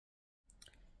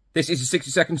This is a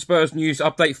 60-second Spurs news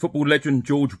update. Football legend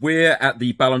George Weah at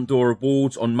the Ballon d'Or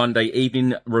Awards on Monday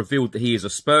evening revealed that he is a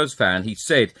Spurs fan. He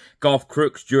said, Garth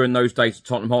Crooks during those days at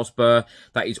Tottenham Hotspur,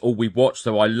 that is all we watched,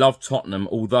 so I love Tottenham,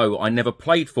 although I never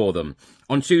played for them.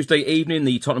 On Tuesday evening,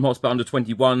 the Tottenham Hotspur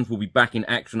under-21s will be back in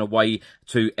action away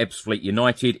to Ebbsfleet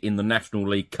United in the National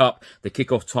League Cup. The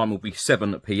kick-off time will be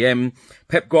 7 p.m.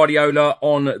 Pep Guardiola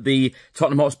on the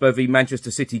Tottenham Hotspur v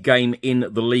Manchester City game in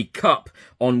the League Cup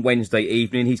on Wednesday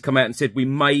evening. He's come out and said, we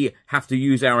may have to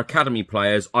use our academy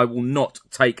players. I will not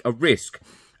take a risk.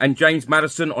 And James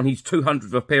Maddison on his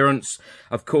 200th appearance,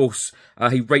 of course,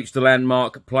 he reached the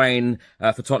landmark playing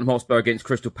for Tottenham Hotspur against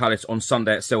Crystal Palace on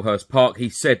Sunday at Selhurst Park. He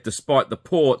said, despite the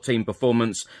poor team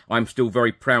performance, I'm still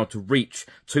very proud to reach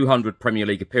 200 Premier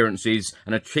League appearances,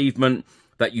 an achievement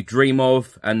that you dream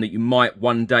of and that you might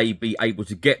one day be able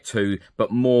to get to, but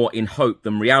more in hope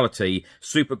than reality.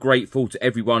 Super grateful to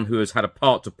everyone who has had a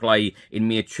part to play in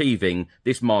me achieving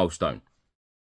this milestone.